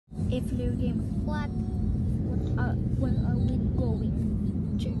If you game, where are we going?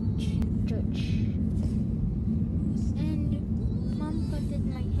 Church. And mom cutted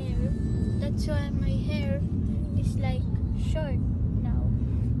my hair. That's why my hair is like short now.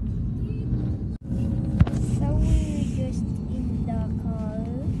 So we're just in the car.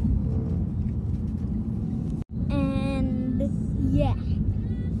 And yeah,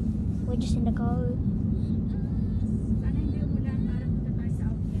 we're just in the car.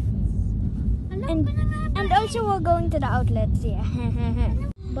 And also we're going to the outlets, yeah.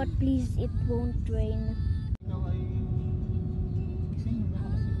 But please, it won't rain.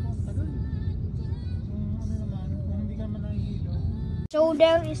 So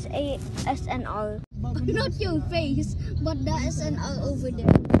there is a SNR. Not your face, but the SNR over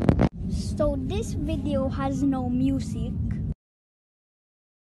there. So this video has no music.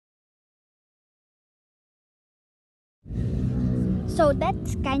 So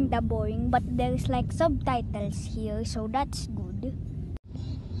that's kinda boring, but there's like subtitles here, so that's good.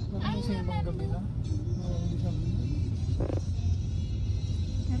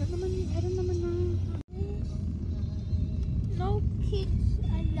 No kids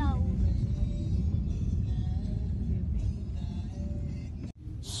allowed.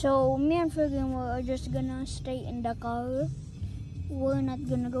 So me and Fergie are just gonna stay in the car. We're not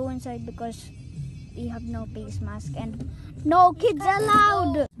gonna go inside because we have no face mask and no kids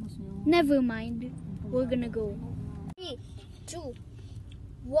allowed. Never mind. We're gonna go. 3, 2,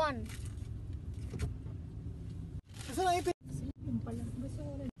 1.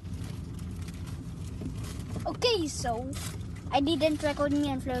 Okay, so I didn't record me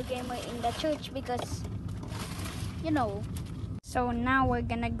and Fleur Gamer in the church because, you know. So now we're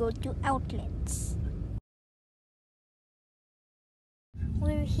gonna go to outlets.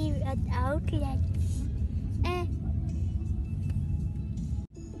 We're here at outlets.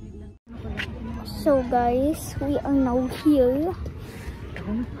 So guys, we are now here.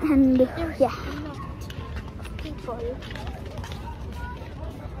 And yeah. People.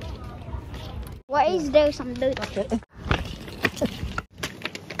 Why is there some dirt?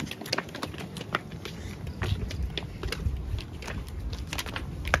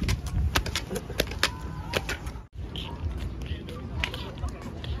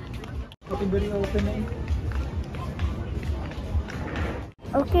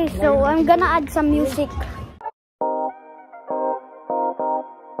 Okay, so I'm gonna add some music.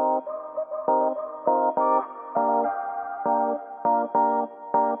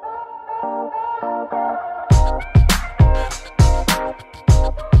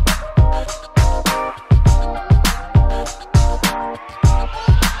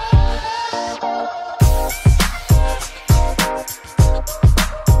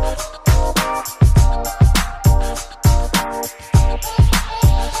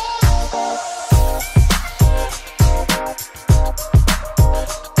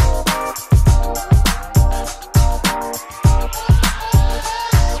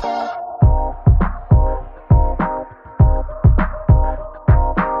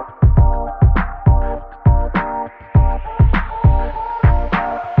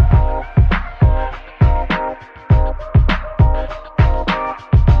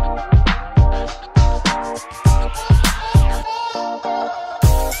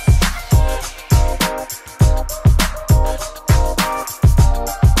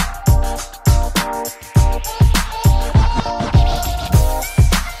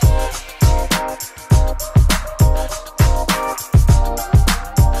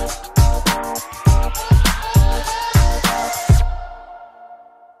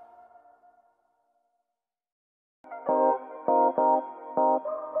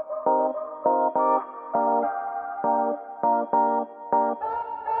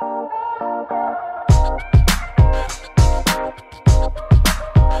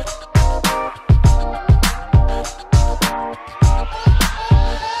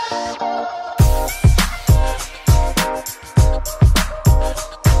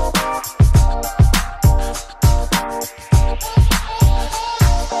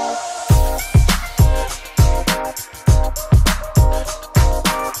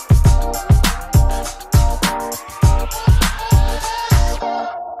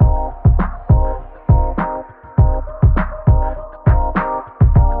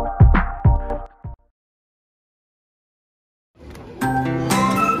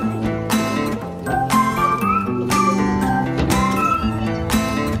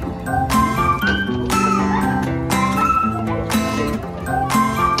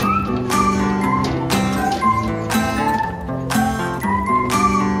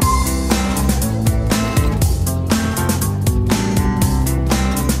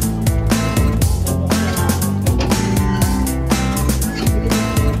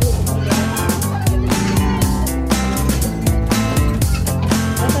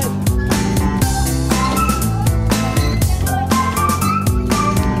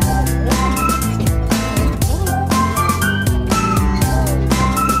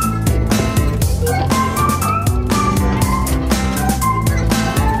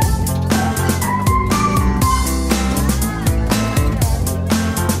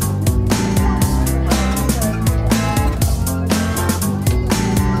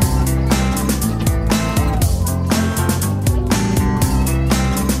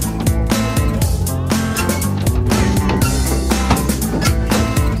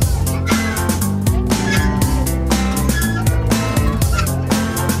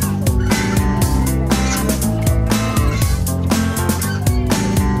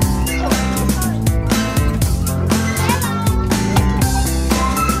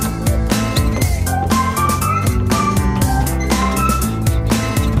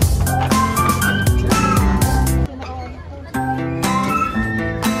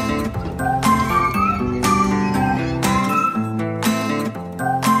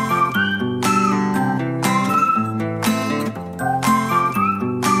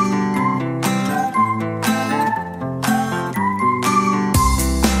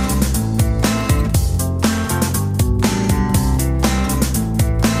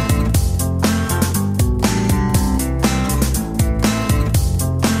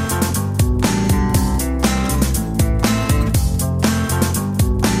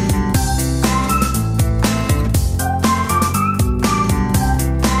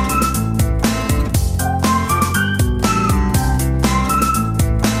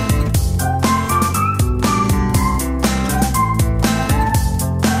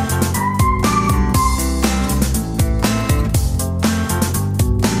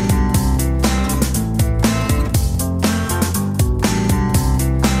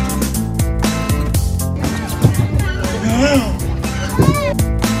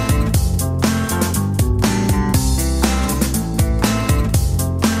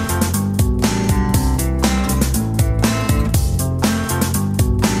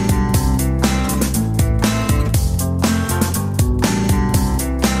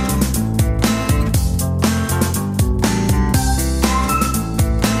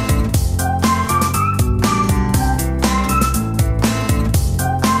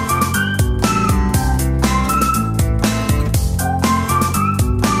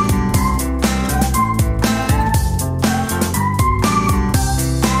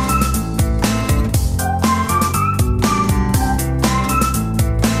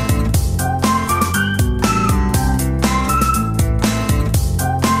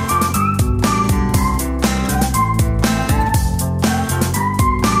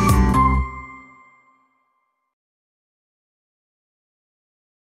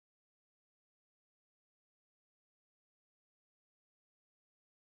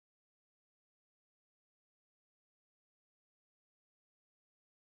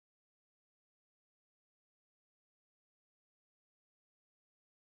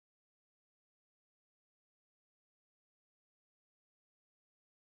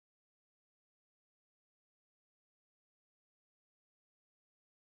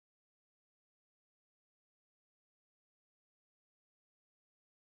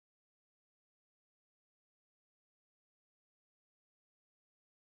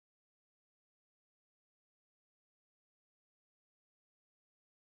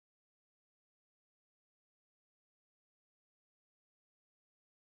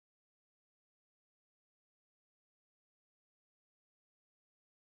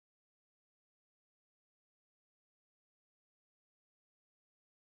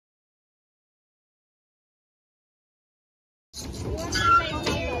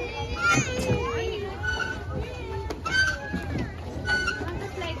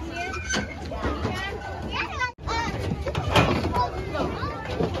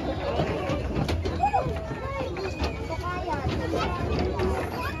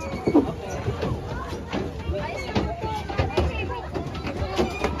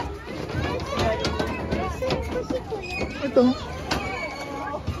 Ito.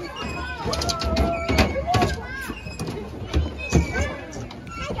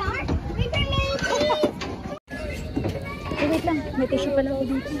 Wait lang, may tissue pala ako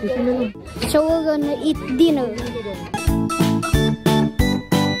dito. Tissue na lang. So we're gonna eat dinner.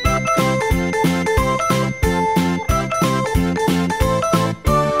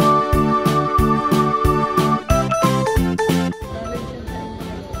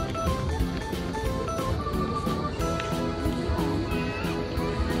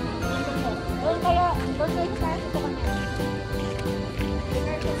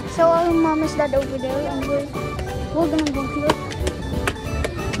 So our mom is dad over there and we're gonna go here.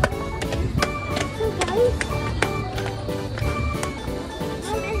 So guys,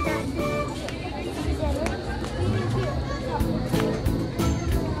 mom and dad together.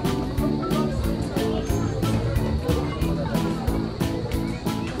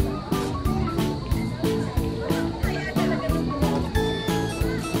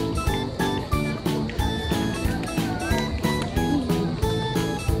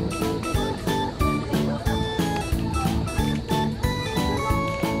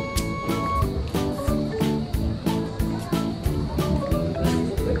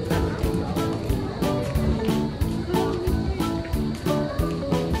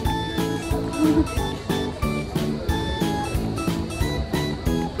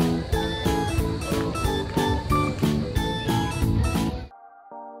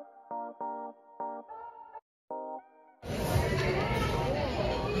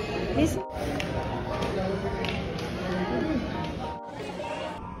 This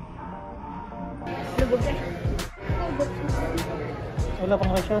Wala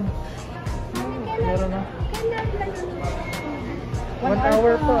pang rasyon. Meron na. 1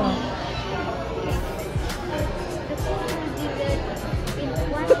 hour pa.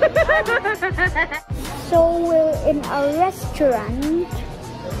 So we're in a restaurant.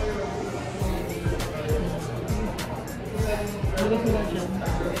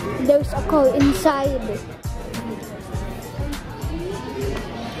 There's a car inside.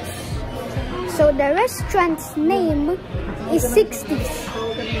 So the restaurant's name is 60s.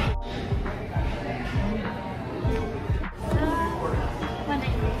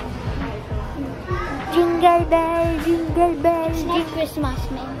 Jingle bell, jingle bell. It's not Christmas,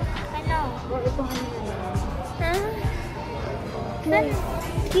 man. I know. Huh?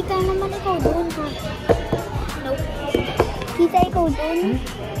 Kita naman ikaw doon, ha? Nope. Kita ikaw doon.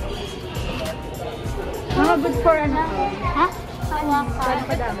 Good for ano? Ha?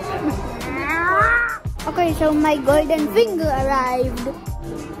 Okay, so my golden finger arrived.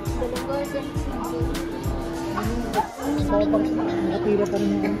 Nakatira pa rin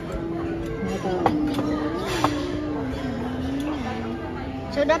yung mga tao.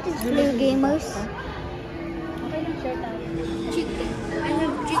 So that is Blue Gamers.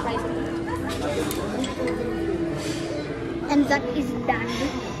 And that is Dad.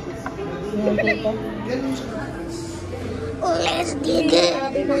 Let's dig it.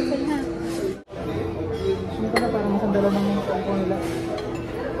 Sino ka na para masandalan ng cellphone nila?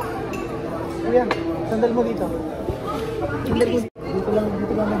 Kuya, sandal mo dito. Sandal mo. Dito lang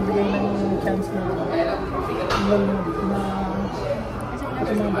magbigay ng chance na sandal mo na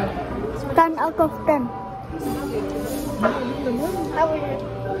 10 out of 10. How is it?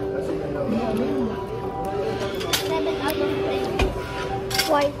 7 out of 10.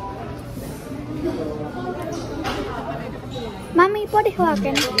 Why? Mami, pwede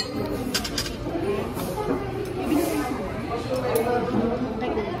hawakan.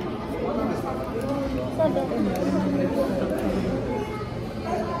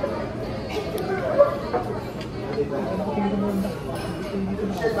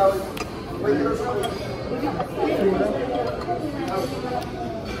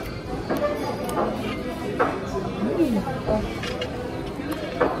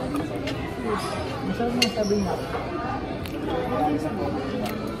 Masarap mo sabi niya.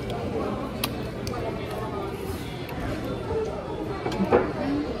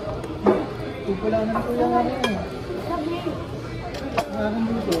 Wala na po yung ano eh. Ang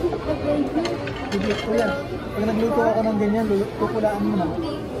luto. Bigit ko yan. Pag nagluto ako ng ganyan, pupulaan mo na.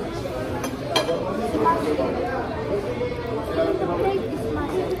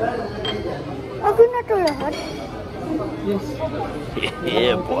 Ako na to lahat. Yes.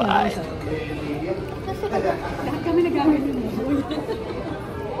 Yeah, boy. Lahat kami nag-gamit yun.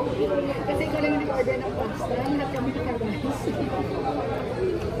 Kasi ikaw lang yung nag-order ng pasta. Lahat kami nag-rice.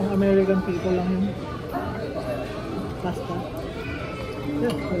 Ang American people lang yun. Pasta.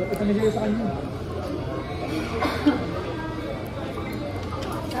 Yeah, wala pa nilagay sa kanya.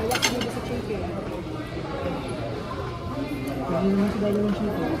 Sawa kami ba sa chicken? Hindi naman si dalawang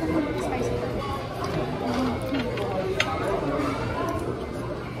chicken. Spicy.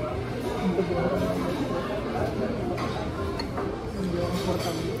 Hindi ako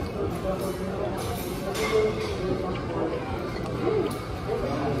komportable.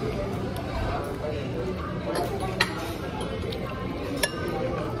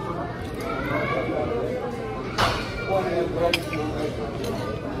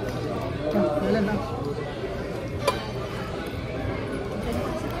 Wala na.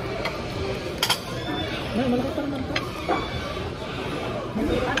 Ay, malaki pa naman to.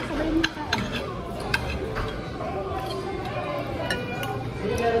 Para sabay mo ka.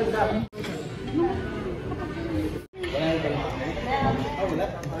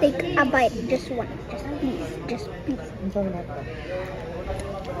 Take a bite, just one. Just please. Ang sabi natin.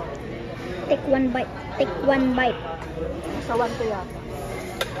 Take one bite. Take one bite. Sa 1 to yata.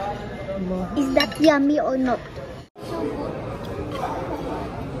 Is that yummy or not?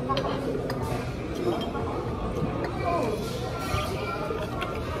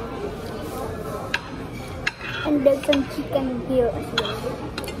 And there's some chicken here as well.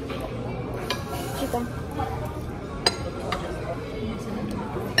 Chicken.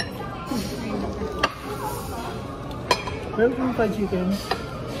 Meron kong fried chicken.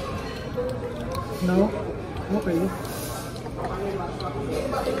 No? Okay.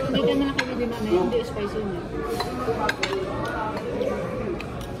 Hindi ka na lang kayo din na hindi spicy niya.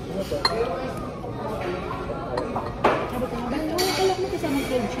 Sabi ko nga, ba't wala mo kasama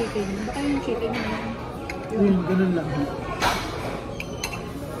fried chicken? Baka yung chicken na Yun, ganun lang.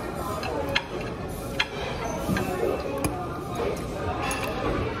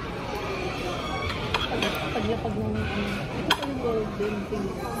 paglapag ng ito pa yung golden thing.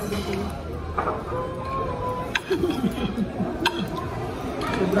 Golden thing.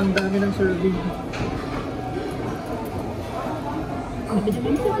 Sobrang dami ng serving. Sabi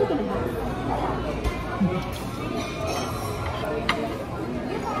naman, ito ko na ba?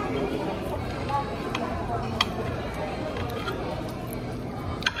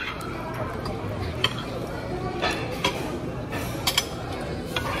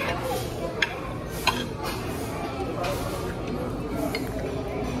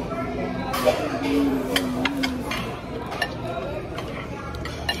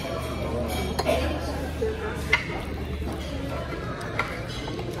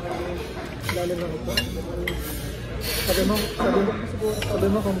 Lalo na ito. Sabi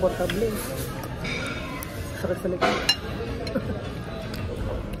mo, komportable. Sakit sa likod.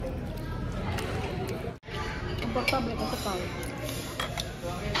 Komportable ka sa pao.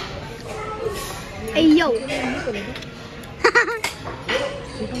 Ay, yo!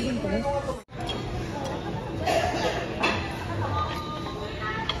 Chicken din pala.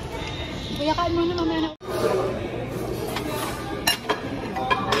 Kaya kain mo na mamaya na.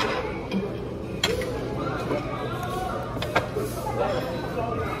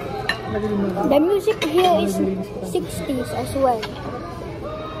 The music here is 60s as well.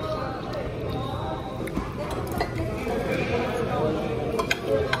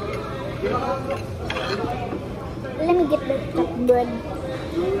 Let me get the chopped bread.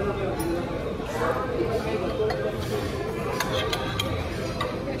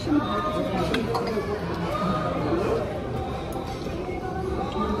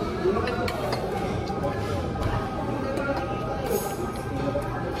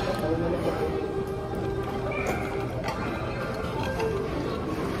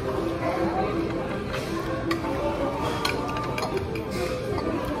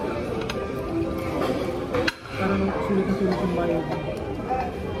 Parang sulit na sulit yung bayad.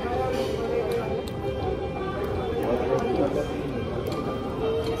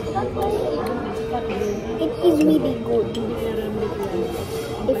 It is really good.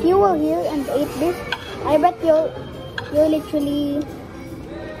 If you were here and ate this, I bet you're literally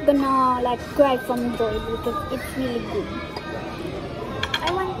gonna like cry from joy because it's really good.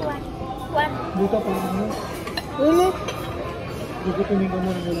 I want one. One. Dito pa ano? Really? Gugutumin ko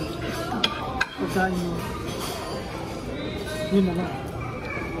muna nila. Pagkain mo. Yun naman.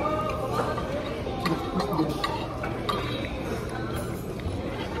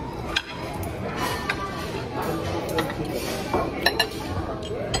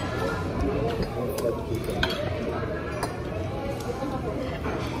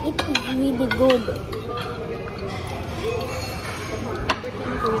 really good.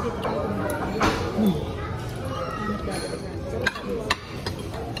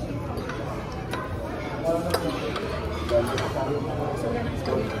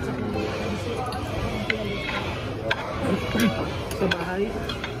 Sa bahay.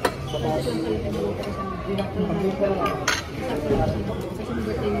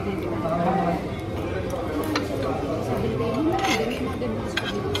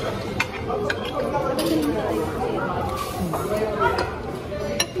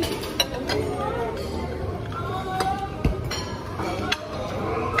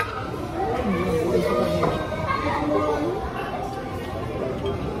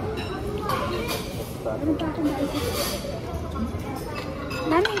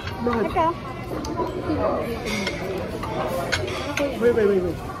 Nani? Bakit? Ito. Wait.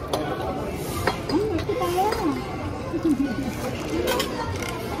 Ito tayo.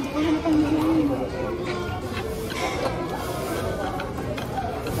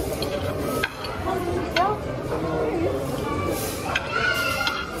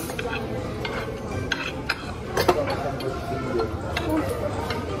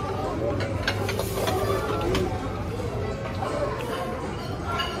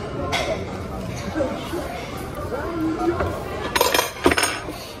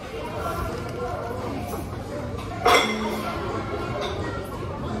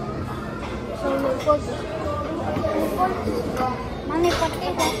 Mami, pati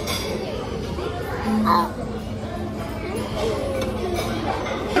ko.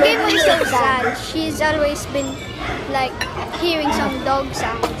 Again, was so sad. She's always been like hearing some dog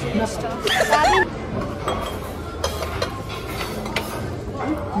sounds and stuff. Sabi,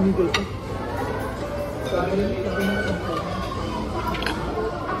 Hindi ko.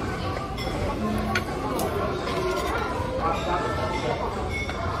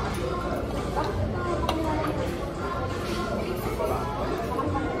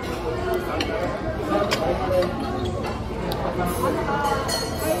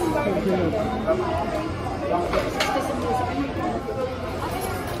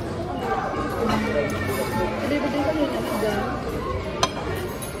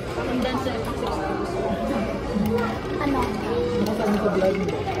 ano? Nakasama sa vlog mo.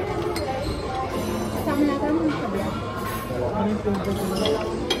 Kasama natin mo sa vlog. Ano yung pinto ko na?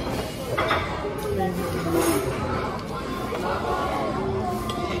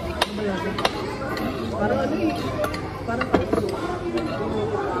 Parang ano eh. Parang ano.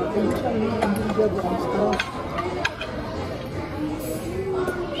 Hindi siya hindi job ang straw.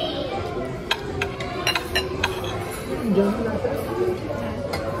 Diyan na.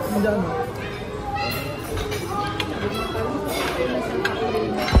 Diyan na.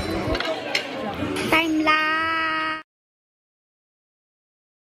 Time lapse.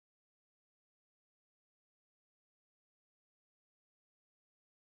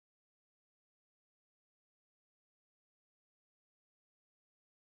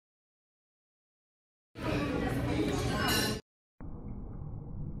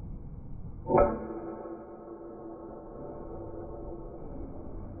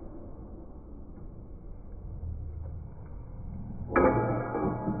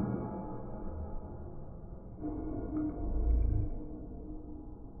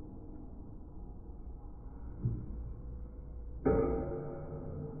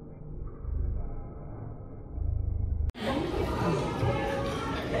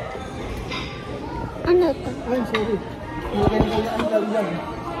 Ano to? Ay, sorry. Hindi kayo ang dyan.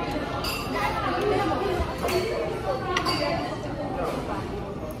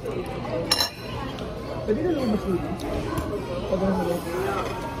 Pwede na lumabas dito. Pag ano lang.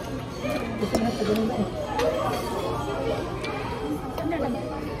 Kasi na pag ano lang.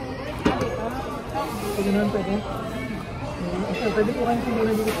 Pag ano lang pwede. Pwede ko kayo hindi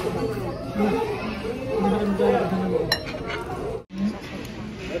na dito. Hindi na kami gaya kasi naman.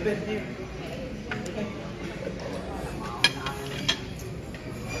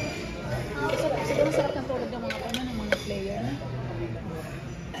 Siguro sarap ng tulog ng mga ng mga player.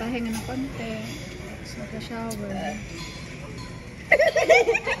 Pahinga ng konti. Shower.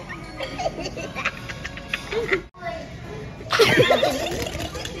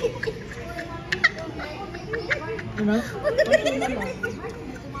 Ano?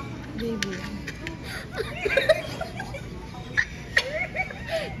 Baby.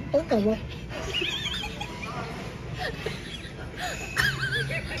 Ang tawa.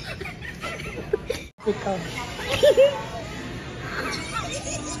 Ikaw.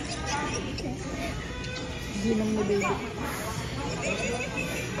 Ginang mo baby.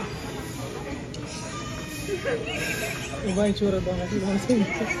 Iba yung tsura daw natin.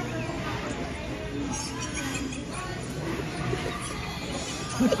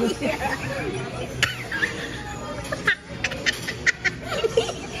 So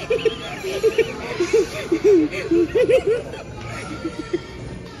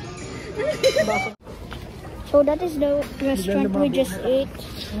that is the restaurant we just ate.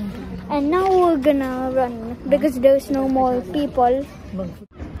 And now we're gonna run because there's no more people.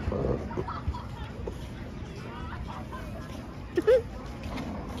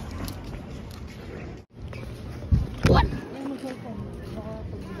 What?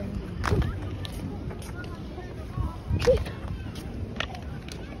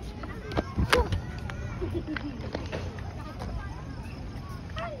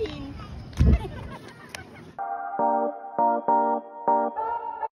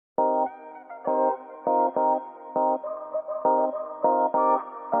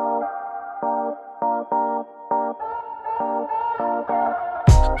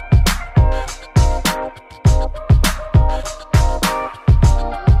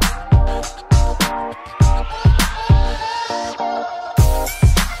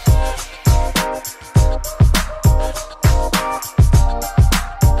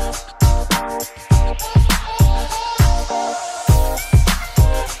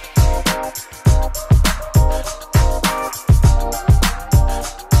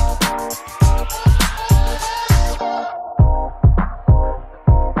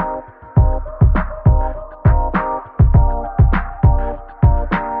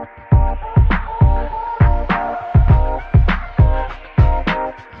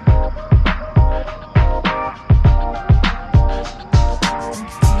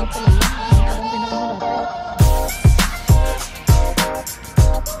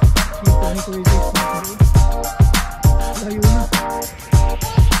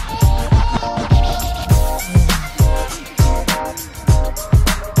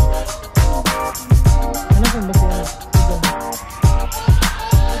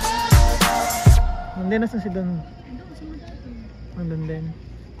 Hindi, nasa si Don. Andun din.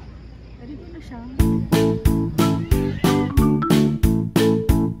 Pwede din na siya.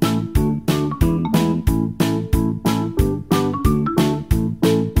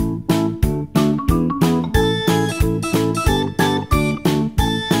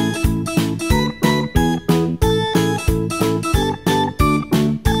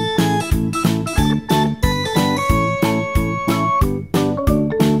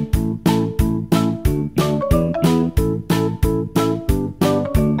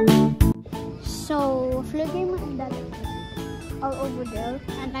 Are over there,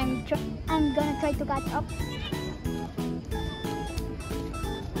 and I'm gonna try to catch up.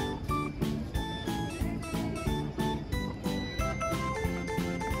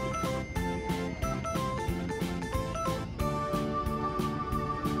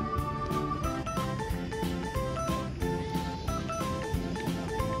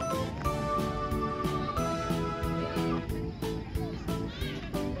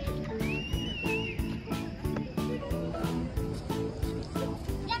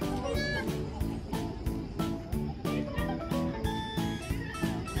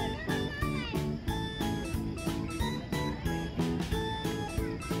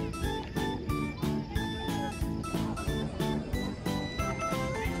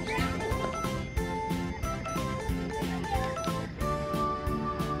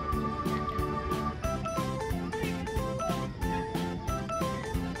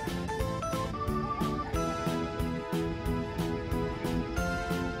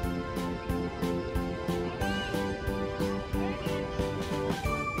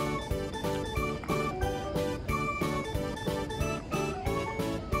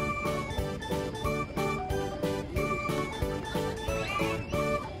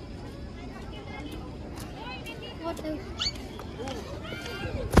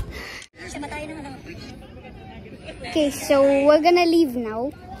 Okay, so we're gonna leave now.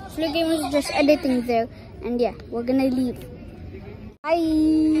 Flu Game was just editing there, and yeah, we're gonna leave.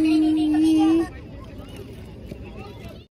 Bye.